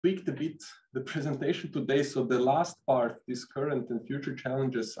tweaked a bit the presentation today. So the last part, these current and future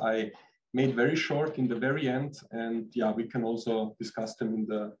challenges, I made very short in the very end. And yeah, we can also discuss them in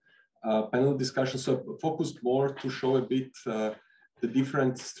the panel discussion. So focused more to show a bit the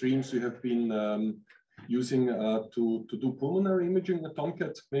different streams we have been using to do pulmonary imaging at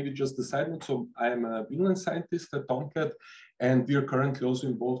Tomcat. Maybe just a side note. So I am a beamline scientist at Tomcat, and we are currently also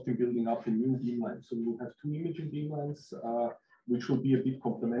involved in building up a new beamline. So we will have 2 imaging beamlines, which will be a bit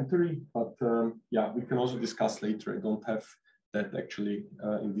complementary, but yeah, we can also discuss later. I don't have that actually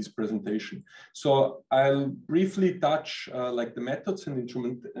in this presentation. So I'll briefly touch like the methods and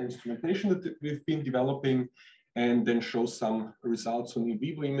instrumentation that we've been developing, and then show some results on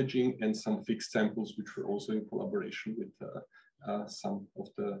in-vivo imaging and some fixed samples, which were also in collaboration with some of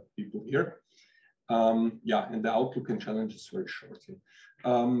the people here. Yeah, and the outlook and challenges very shortly.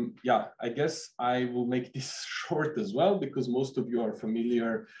 Yeah, I guess I will make this short as well, because most of you are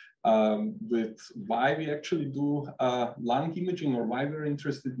familiar with why we actually do lung imaging, or why we're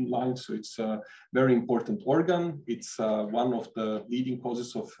interested in lungs. So it's a very important organ. It's one of the leading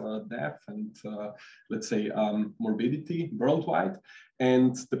causes of death and let's say morbidity worldwide.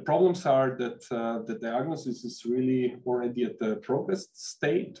 And the problems are that the diagnosis is really already at the progressed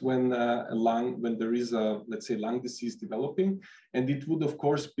state when when there is a, let's say, lung disease developing. And it would, of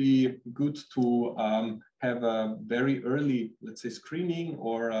course, be good to have a very early, let's say, screening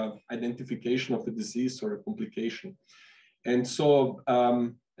or identification of a disease or a complication. And so,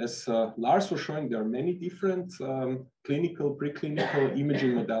 as Lars was showing, there are many different clinical, preclinical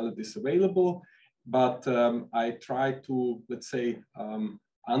imaging modalities available. But I try to, let's say,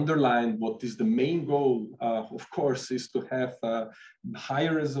 underline what is the main goal, of course, is to have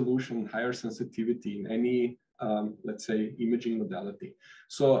higher resolution, higher sensitivity in any, let's say, imaging modality.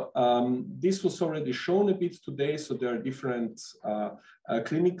 So this was already shown a bit today. So there are different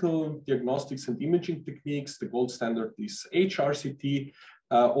clinical diagnostics and imaging techniques. The gold standard is HRCT.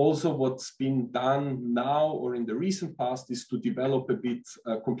 Also, what's been done now or in the recent past is to develop a bit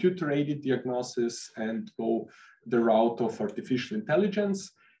computer-aided diagnosis and go the route of artificial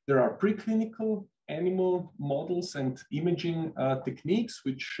intelligence. There are preclinical animal models and imaging techniques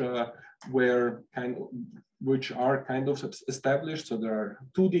which are kind of established. So there are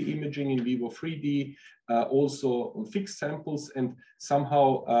 2D imaging, in vivo, 3D, also on fixed samples, and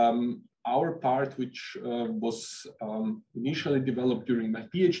somehow our part, which was initially developed during my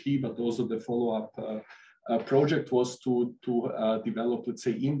PhD, but also the follow-up project, was to develop, let's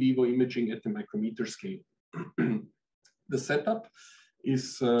say, in vivo imaging at the micrometer scale. The setup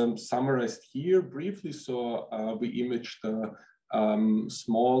is summarized here briefly. So we imaged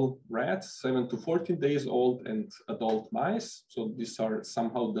small rats, 7 to 14 days old, and adult mice. So these are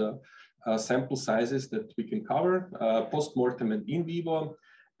somehow the sample sizes that we can cover, post-mortem and in vivo.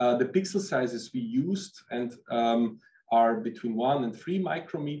 The pixel sizes we used and are between 1 and 3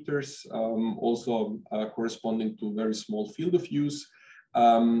 micrometers, also corresponding to very small field of use.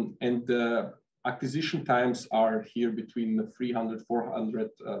 And the acquisition times are here between 300, 400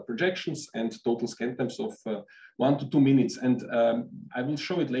 projections, and total scan times of 1 to 2 minutes. And I will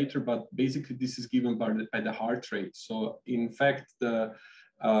show it later, but basically this is given by the heart rate. So in fact,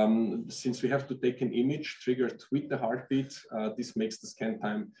 since we have to take an image triggered with the heartbeat, this makes the scan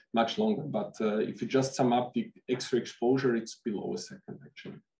time much longer. But if you just sum up the X-ray exposure, it's below a second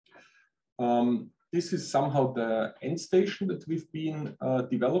actually. This is somehow the end station that we've been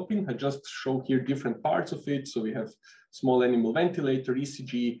developing. I just show here different parts of it. So we have small animal ventilator,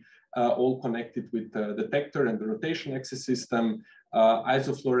 ECG, all connected with the detector and the rotation axis system,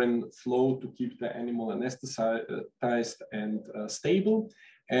 isoflurane flow to keep the animal anesthetized and stable.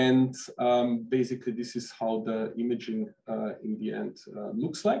 And basically, this is how the imaging in the end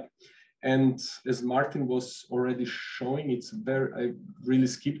looks like. And as Martin was already showing, I really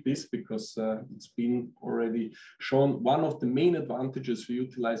skipped this because it's been already shown. One of the main advantages we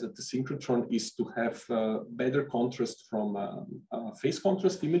utilize at the synchrotron is to have better contrast from phase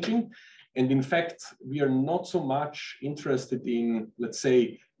contrast imaging. And in fact, we are not so much interested in, let's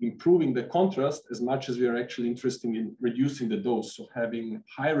say, improving the contrast as much as we are actually interested in reducing the dose. So having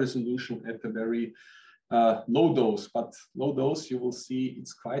high resolution at a very low dose, but low dose, you will see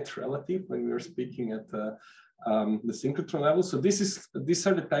it's quite relative when we are speaking at the synchrotron level. So these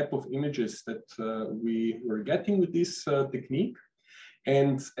are the type of images that we were getting with this technique.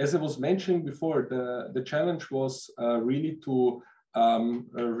 And as I was mentioning before, the challenge was really to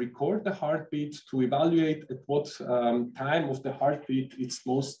record the heartbeat, to evaluate at what time of the heartbeat it's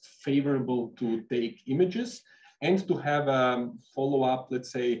most favorable to take images, and to have a follow-up,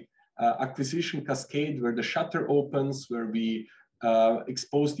 let's say, acquisition cascade where the shutter opens, where we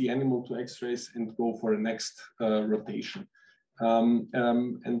expose the animal to X-rays and go for a next rotation.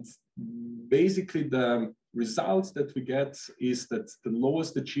 And basically the results that we get is that the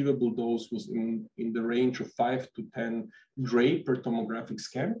lowest achievable dose was in the range of 5 to 10 gray per tomographic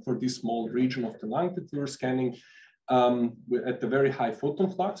scan for this small region of the lung that we were scanning. At the very high photon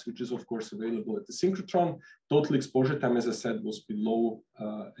flux, which is of course available at the synchrotron. Total exposure time, as I said, was below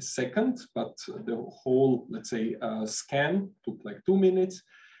a second, but the whole, let's say, scan took like 2 minutes.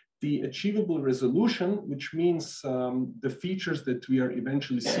 The achievable resolution, which means the features that we are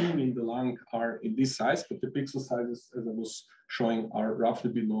eventually seeing in the lung are in this size, but the pixel sizes, as I was showing, are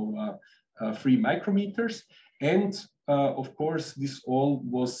roughly below 3 micrometers. And of course, this all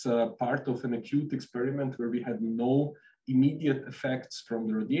was part of an acute experiment where we had no immediate effects from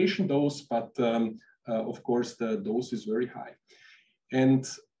the radiation dose, but of course, the dose is very high. And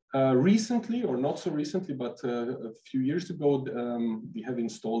recently, or not so recently, but a few years ago, we have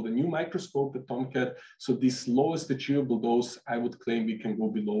installed a new microscope at Tomcat. So this lowest achievable dose, I would claim we can go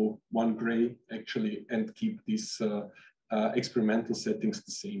below 1 gray actually and keep this experimental settings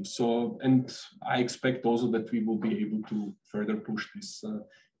the same. So, and I expect also that we will be able to further push this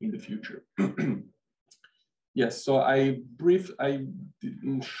in the future. Yes, so I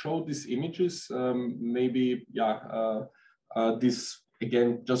didn't show these images. Maybe, yeah, this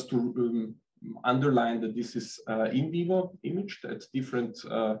again, just to underline that this is in vivo image at different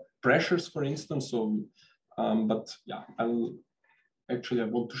pressures, for instance. So, but yeah, I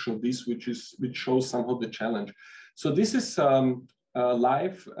want to show this, which shows somehow the challenge. So this is a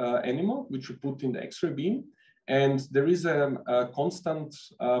live animal, which we put in the X-ray beam. And there is a constant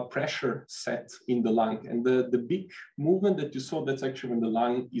pressure set in the lung. And the big movement that you saw, that's actually when the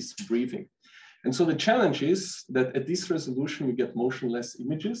lung is breathing. And so the challenge is that at this resolution, we get motionless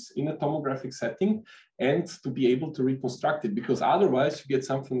images in a tomographic setting and to be able to reconstruct it, because otherwise you get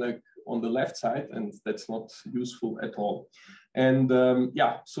something like on the left side, and that's not useful at all. And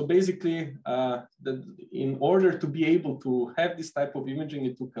yeah, so basically, in order to be able to have this type of imaging,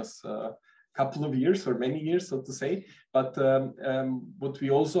 it took us a couple of years or many years, so to say. But what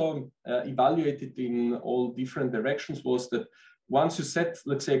we also evaluated in all different directions was that once you set,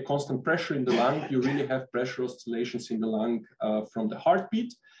 let's say, constant pressure in the lung, you really have pressure oscillations in the lung from the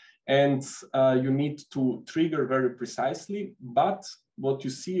heartbeat. And you need to trigger very precisely. But what you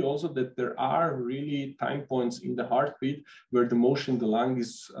see also that there are really time points in the heartbeat where the motion in the lung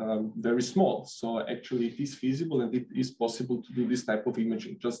is very small. So actually it is feasible and it is possible to do this type of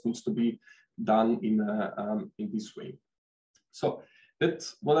imaging. It just needs to be done in this way. So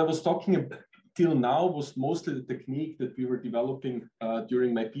that's what I was talking about till now was mostly the technique that we were developing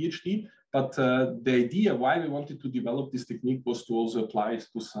during my PhD. But the idea why we wanted to develop this technique was to also apply it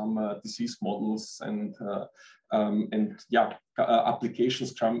to some disease models and yeah,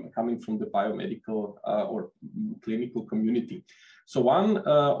 applications coming from the biomedical or clinical community. So one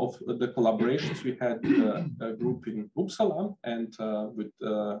of the collaborations we had with a group in Uppsala and with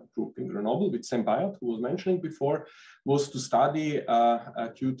a group in Grenoble with Sembayat, who was mentioning before, was to study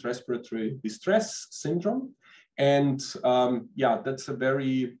acute respiratory distress syndrome. And yeah, that's a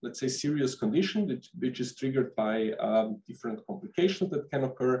very, let's say, serious condition which is triggered by different complications that can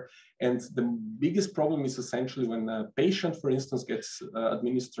occur. And the biggest problem is essentially when a patient, for instance, gets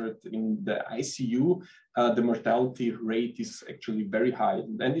administered in the ICU, the mortality rate is actually very high.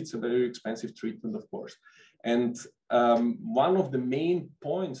 And it's a very expensive treatment, of course. And one of the main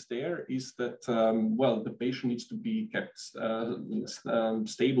points there is that, well, the patient needs to be kept in a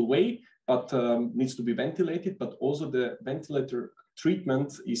stable way, but needs to be ventilated, but also the ventilator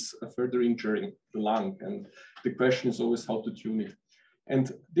treatment is further injuring the lung. And the question is always how to tune it.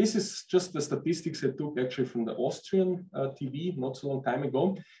 And this is just the statistics I took actually from the Austrian TV not so long time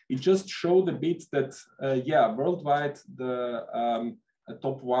ago. It just showed a bit that, yeah, worldwide, the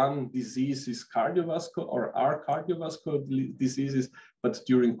top one disease is cardiovascular or are cardiovascular diseases, but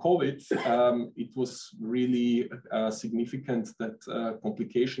during COVID, it was really significant that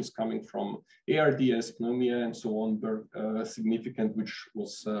complications coming from ARDS, pneumonia, and so on were significant, which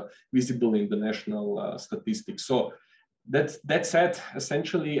was visible in the national statistics. So that said,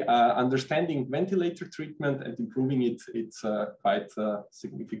 essentially understanding ventilator treatment and improving it, it's quite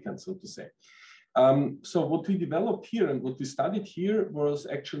significant, so to say. So what we developed here and what we studied here was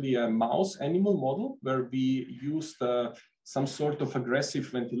actually a mouse animal model where we used some sort of aggressive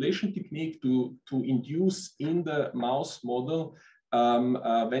ventilation technique to induce in the mouse model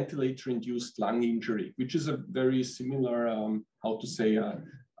ventilator-induced lung injury, which is a very similar, how to say,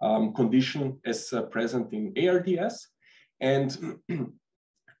 condition as present in ARDS. And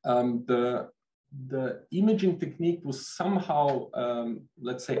the the imaging technique was somehow,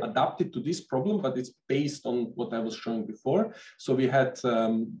 let's say, adapted to this problem, but it's based on what I was showing before. So we had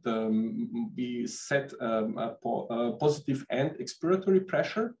we set a positive and expiratory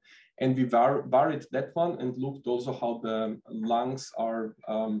pressure, and we varied that one and looked also how the lungs are,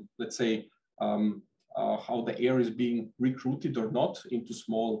 let's say, how the air is being recruited or not into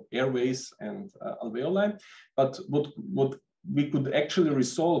small airways and alveoli. But what we could actually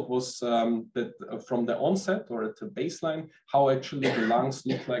resolve was that from the onset or at the baseline, how actually the lungs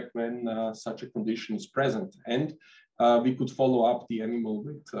look like when such a condition is present. And we could follow up the animal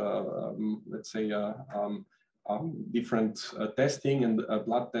with, let's say, different testing and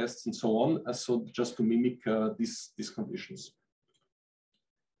blood tests and so on, so just to mimic these conditions.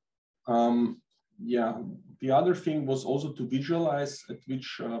 Yeah, the other thing was also to visualize at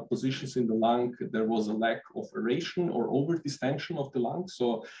which positions in the lung there was a lack of aeration or over distension of the lung.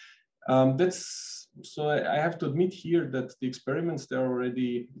 So so I have to admit here that the experiments, they're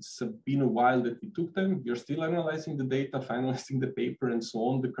already, it's been a while that we took them. We're still analyzing the data, finalizing the paper and so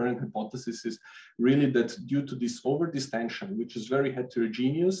on. The current hypothesis is really that due to this over distension, which is very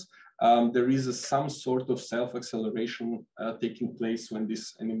heterogeneous, there is some sort of self-acceleration taking place when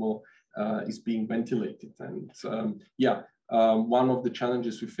this animal is being ventilated. And yeah, one of the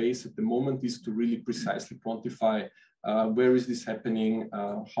challenges we face at the moment is to really precisely quantify where is this happening,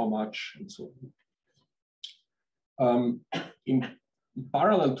 how much, and so on. In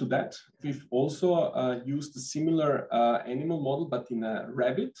parallel to that, we've also used a similar animal model, but in a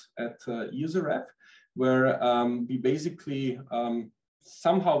rabbit at ESRF, where we basically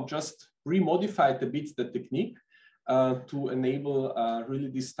somehow just remodified a bit the technique to enable really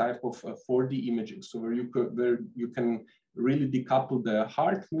this type of 4D imaging. So where you can really decouple the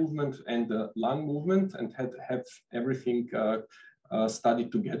heart movement and the lung movement and have everything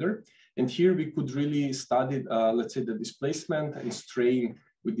studied together. And here we could really study, let's say, the displacement and strain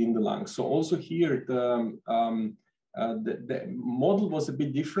within the lung. So also here, the model was a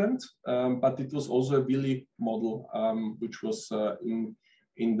bit different, but it was also a Willy model, which was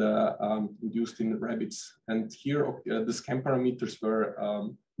induced in rabbits. And here the scan parameters were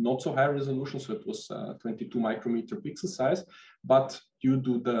not so high resolution, so it was 22 micrometer pixel size, but due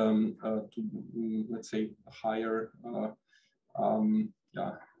to the let's say higher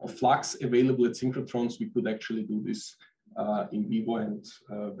flux available at synchrotrons, we could actually do this in vivo and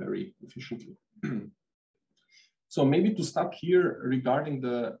very efficiently. So maybe to stop here regarding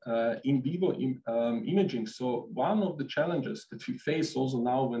the in vivo imaging. So one of the challenges that we face also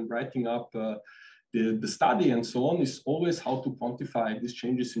now when writing up the study and so on is always how to quantify these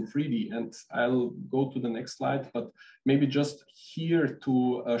changes in 3D. And I'll go to the next slide, but maybe just here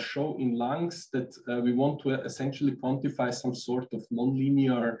to show in lungs that we want to essentially quantify some sort of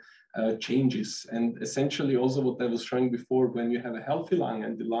nonlinear changes. And essentially also what I was showing before, when you have a healthy lung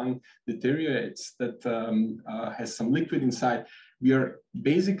and the lung deteriorates, that has some liquid inside, we are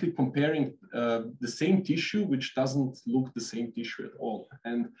basically comparing the same tissue, which doesn't look the same tissue at all.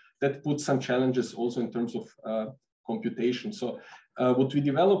 And that puts some challenges also in terms of computation. So what we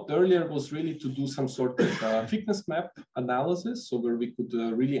developed earlier was really to do some sort of thickness map analysis, so where we could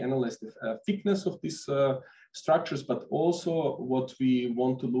really analyze the thickness of these structures, but also what we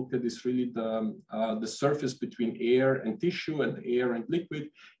want to look at is really the surface between air and tissue and air and liquid,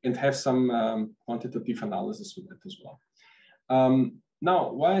 and have some quantitative analysis with that as well.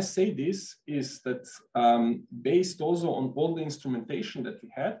 Now, why I say this is that based also on all the instrumentation that we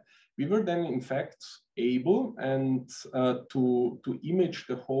had, we were then in fact able and to image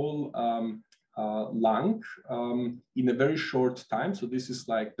the whole lung in a very short time. So this is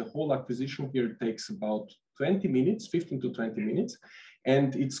like the whole acquisition here takes about 20 minutes, 15 to 20 minutes.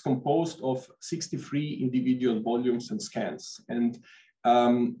 And it's composed of 63 individual volumes and scans. And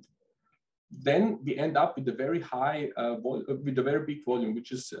then we end up with a very high, with a very big volume,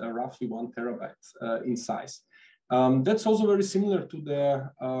 which is roughly 1 terabyte in size. That's also very similar to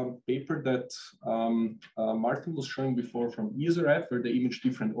the paper that Martin was showing before from ESRF, where they image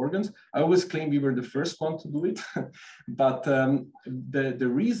different organs. I always claim we were the first one to do it, but the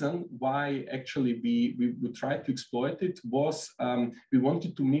reason why actually we tried to exploit it was we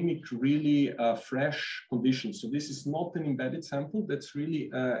wanted to mimic really fresh conditions. So this is not an embedded sample, that's really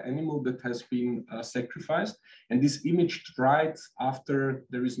an animal that has been sacrificed, and this imaged right after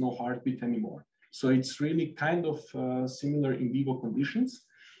there is no heartbeat anymore. So it's really kind of similar in vivo conditions.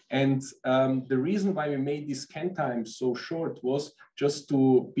 And the reason why we made this scan time so short was just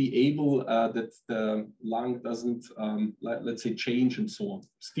to be able that the lung doesn't, let's say, change and so on.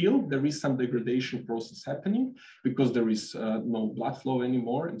 Still, there is some degradation process happening because there is no blood flow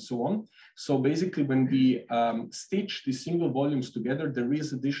anymore and so on. So basically, when we stitch the single volumes together, there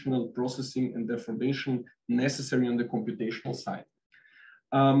is additional processing and deformation necessary on the computational side.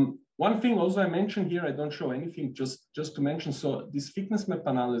 One thing also I mentioned here, I don't show anything, just to mention, so this thickness map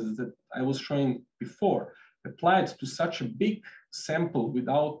analysis that I was showing before, applied to such a big sample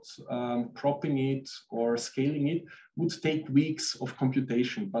without cropping it or scaling it, would take weeks of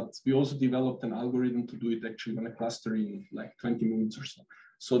computation. But we also developed an algorithm to do it actually on a cluster in like 20 minutes or so.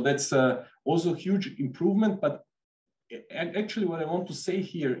 So that's also a huge improvement. But actually what I want to say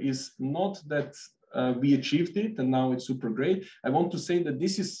here is not that we achieved it and now it's super great. I want to say that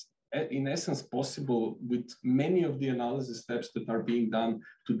this is in essence possible with many of the analysis steps that are being done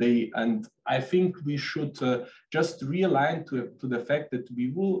today. And I think we should just realign to the fact that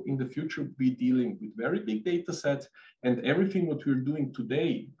we will in the future be dealing with very big data sets, and everything what we're doing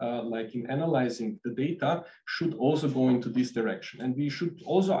today, like in analyzing the data, should also go into this direction. And we should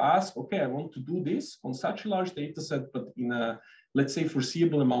also ask, okay, I want to do this on such a large data set, but in a, let's say,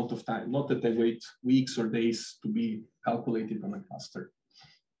 foreseeable amount of time, not that I wait weeks or days to be calculated on a cluster.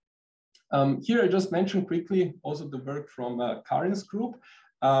 Here I just mentioned quickly also the work from Karin's group,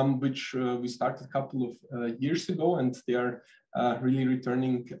 which we started a couple of years ago, and they are really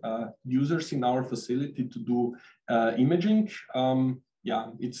returning users in our facility to do imaging. Yeah,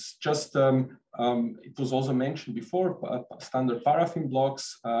 it's just, it was also mentioned before, standard paraffin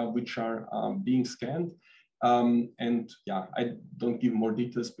blocks, which are being scanned. And yeah, I don't give more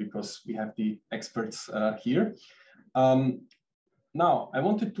details because we have the experts here. Now, I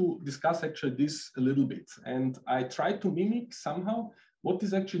wanted to discuss actually this a little bit, and I tried to mimic somehow what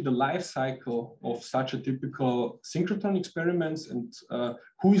is actually the life cycle of such a typical synchrotron experiments, and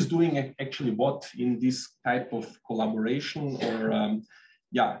who is doing actually what in this type of collaboration or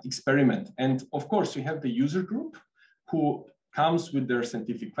yeah, experiment. And of course, we have the user group who comes with their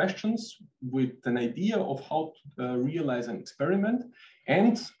scientific questions, with an idea of how to realize an experiment,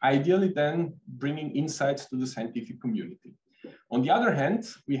 and ideally then bringing insights to the scientific community. On the other hand,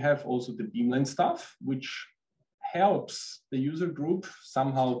 we have also the beamline staff, which helps the user group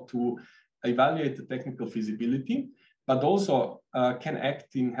somehow to evaluate the technical feasibility, but also can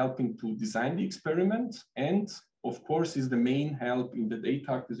act in helping to design the experiment, and of course is the main help in the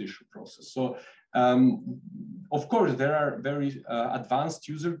data acquisition process. So of course, there are very advanced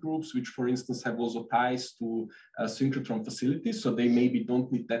user groups, which for instance have also ties to synchrotron facilities, so they maybe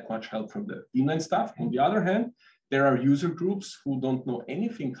don't need that much help from the beamline staff. On the other hand, there are user groups who don't know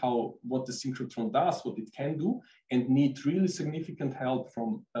anything what the synchrotron does, what it can do, and need really significant help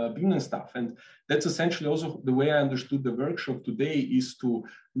from beamline staff. And that's essentially also the way I understood the workshop today, is to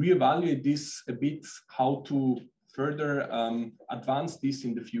reevaluate this a bit, how to further advance this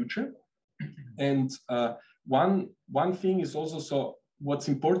in the future. And one thing is also, so what's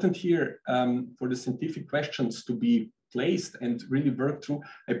important here for the scientific questions to be placed and really work through,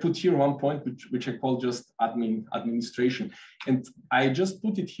 I put here one point which I call just administration. And I just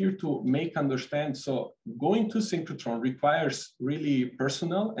put it here to make understand. So going to synchrotron requires really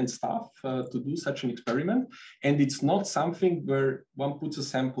personnel and staff to do such an experiment. And it's not something where one puts a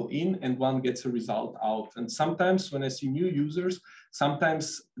sample in and one gets a result out. And sometimes when I see new users,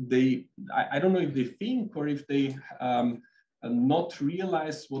 sometimes I don't know if they think or if they not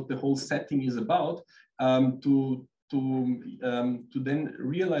realize what the whole setting is about, to then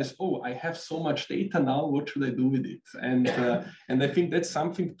realize, oh, I have so much data now, what should I do with it? And I think that's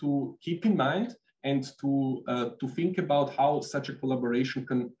something to keep in mind, and to think about how such a collaboration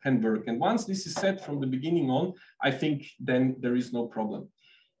can work. And once this is set from the beginning on, I think then there is no problem.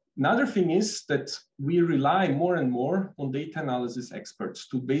 Another thing is that we rely more and more on data analysis experts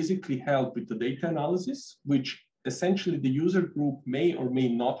to basically help with the data analysis, which essentially the user group may or may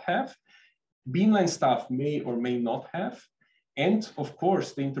not have, beamline staff may or may not have, and of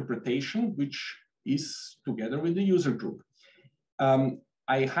course the interpretation, which is together with the user group.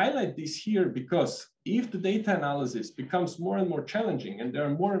 I highlight this here because if the data analysis becomes more and more challenging, and there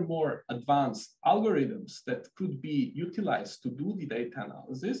are more and more advanced algorithms that could be utilized to do the data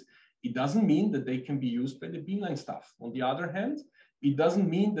analysis, it doesn't mean that they can be used by the beamline staff. On the other hand, it doesn't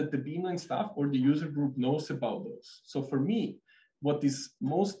mean that the beamline staff or the user group knows about those. So for me, what is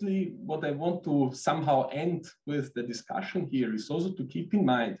mostly what I want to somehow end with the discussion here is also to keep in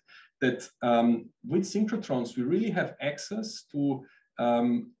mind that with synchrotrons, we really have access to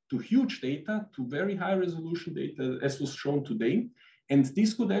huge data, to very high resolution data, as was shown today. And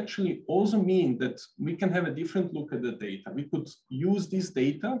this could actually also mean that we can have a different look at the data. We could use this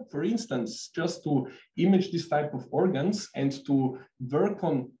data, for instance, just to image this type of organs and to work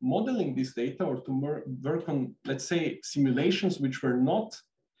on modeling this data, or to work on, let's say, simulations which were not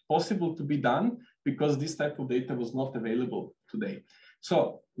possible to be done because this type of data was not available today.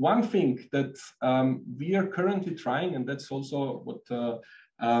 So one thing that we are currently trying, and that's also what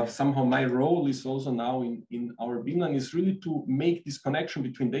somehow my role is also now in our beamline, is really to make this connection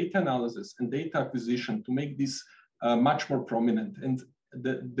between data analysis and data acquisition, to make this much more prominent. And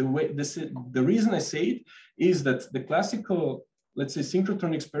the reason I say it is that the classical, let's say,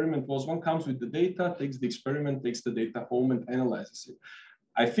 synchrotron experiment was one comes with the data, takes the experiment, takes the data home and analyzes it.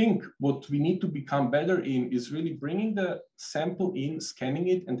 I think what we need to become better in is really bringing the sample in, scanning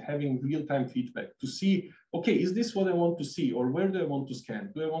it, and having real-time feedback to see, okay, is this what I want to see, or where do I want to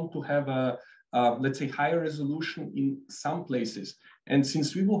scan? Do I want to have a let's say, higher resolution in some places? And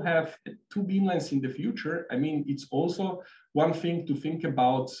since we will have 2 beamlines in the future, I mean, it's also one thing to think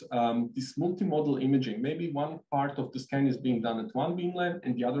about this multimodal imaging. Maybe one part of the scan is being done at one beamline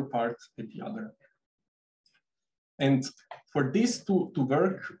and the other part at the other. And for this to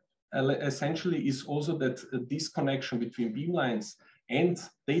work, essentially is also that this connection between beamlines and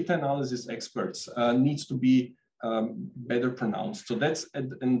data analysis experts needs to be better pronounced. So that's,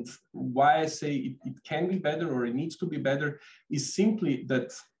 and why I say it can be better, or it needs to be better, is simply that,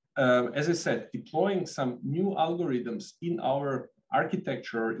 as I said, deploying some new algorithms in our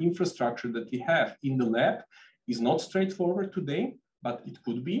architecture or infrastructure that we have in the lab is not straightforward today, but it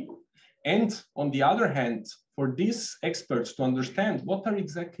could be. And on the other hand, for these experts to understand what are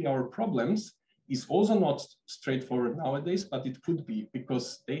exactly our problems is also not straightforward nowadays, but it could be,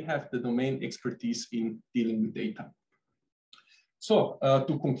 because they have the domain expertise in dealing with data. So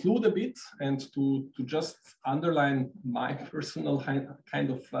to conclude a bit and to just underline my personal kind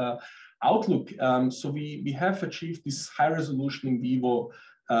of outlook, so we have achieved this high resolution in vivo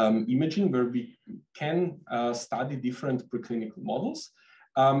imaging, where we can study different preclinical models.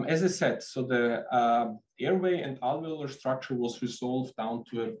 As I said, so the airway and alveolar structure was resolved down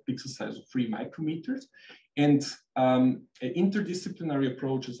to a pixel size of 3 micrometers. And an interdisciplinary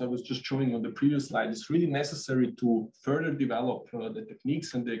approach, as I was just showing on the previous slide, is really necessary to further develop the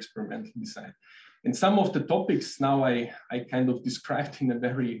techniques and the experimental design. And some of the topics now I kind of described in a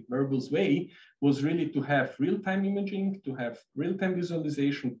very verbose way was really to have real-time imaging, to have real-time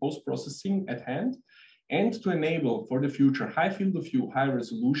visualization, post-processing at hand, and to enable for the future high field of view, high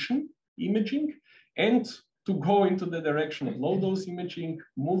resolution imaging, and to go into the direction of low dose imaging,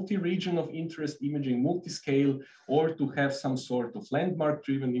 multi-region of interest imaging, multi-scale, or to have some sort of landmark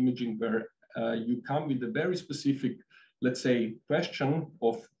driven imaging where you come with a very specific, let's say, question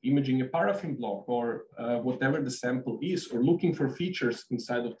of imaging a paraffin block or whatever the sample is, or looking for features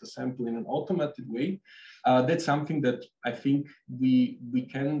inside of the sample in an automated way. That's something that I think we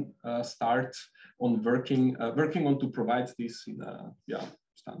can start on working on to provide this in a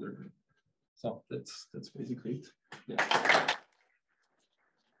standard way. So that's basically it. Yeah.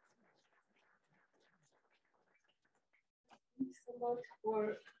 Thanks a lot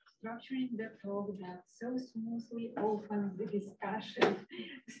for structuring the talk that so smoothly, open the discussion.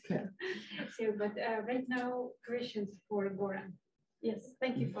 But right now, questions for Goran. Yes,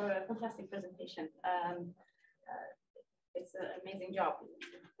 thank you for a fantastic presentation. It's an amazing job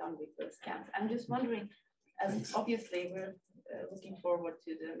done with those scans. I'm just wondering, as obviously we're looking forward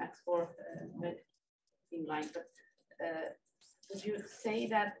to the Max4 beamline, but would you say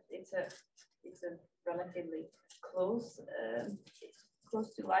that it's a relatively close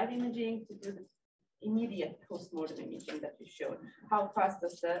to live imaging to do the immediate post-mortem imaging that you showed? How fast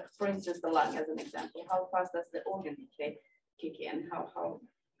does for instance, the lung as an example, how fast does the organ decay kick in? How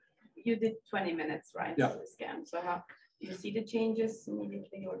you did 20 minutes, right? Yeah. For the scan. So how do you see the changes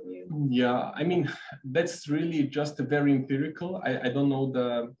immediately, or do you? Yeah, I mean, that's really just a very empirical. I don't know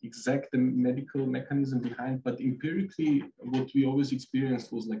the exact medical mechanism behind, but empirically, what we always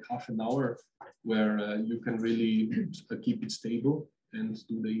experienced was like half an hour where you can really keep it stable and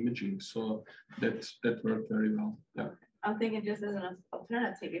do the imaging. So that worked very well. Yeah. I'm thinking just as an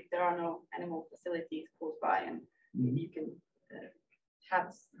alternative, if there are no animal facilities close by, and you can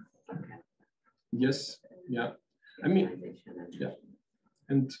have some kind of. Yes. Yeah. I mean, yeah.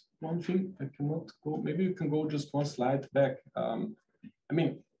 And one thing I cannot go, maybe you can go just one slide back. I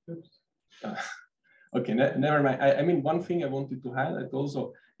mean, okay, never mind. I mean, one thing I wanted to highlight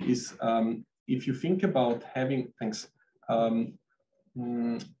also is if you think about having, thanks.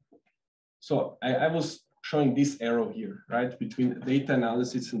 So I was showing this arrow here, right, between data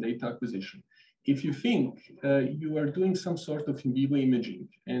analysis and data acquisition. if you think you are doing some sort of in vivo imaging,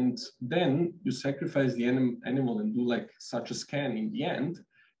 and then you sacrifice the animal and do like such a scan in the end,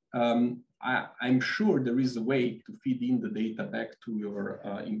 I'm sure there is a way to feed in the data back to your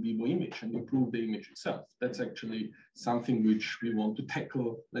in vivo image and improve the image itself. That's actually something which we want to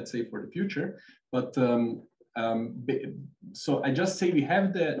tackle, let's say, for the future. But so I just say we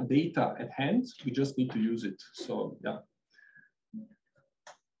have the data at hand, we just need to use it. So yeah.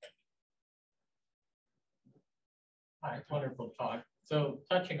 Hi, wonderful talk. So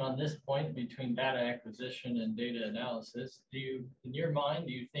touching on this point between data acquisition and data analysis, do you, in your mind,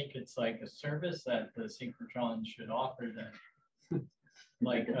 do you think it's like a service that the synchrotron should offer that,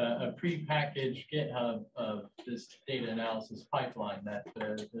 like a prepackaged GitHub of this data analysis pipeline that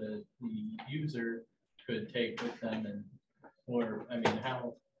the user could take with them, and, or, I mean,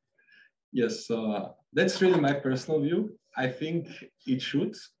 how? Yes, that's really my personal view. I think it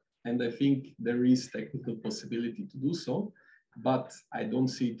should, and I think there is technical possibility to do so, but I don't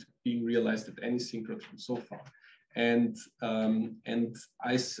see it being realized at any synchrotron so far. And the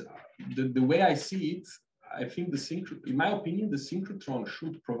way I see it, I think in my opinion, the synchrotron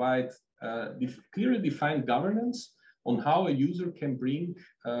should provide clearly defined governance on how a user can bring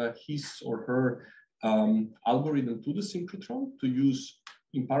his or her algorithm to the synchrotron to use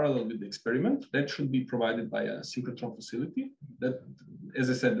in parallel with the experiment. That should be provided by a synchrotron facility. That, as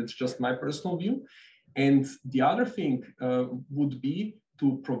I said, that's just my personal view. And the other thing would be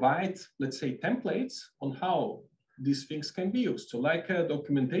to provide, let's say, templates on how these things can be used. So like a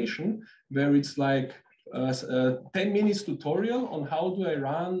documentation where it's like a 10 minutes tutorial on how do I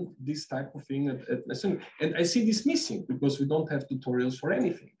run this type of thing at lesson. And I see this missing because we don't have tutorials for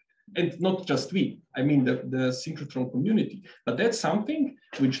anything. And not just we, I mean the synchrotron community. But that's something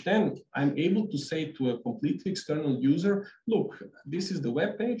which then I'm able to say to a completely external user, look, this is the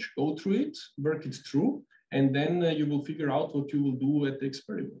web page, go through it, work it through, and then you will figure out what you will do at the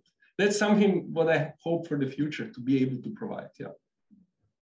experiment. That's something what I hope for the future to be able to provide, yeah.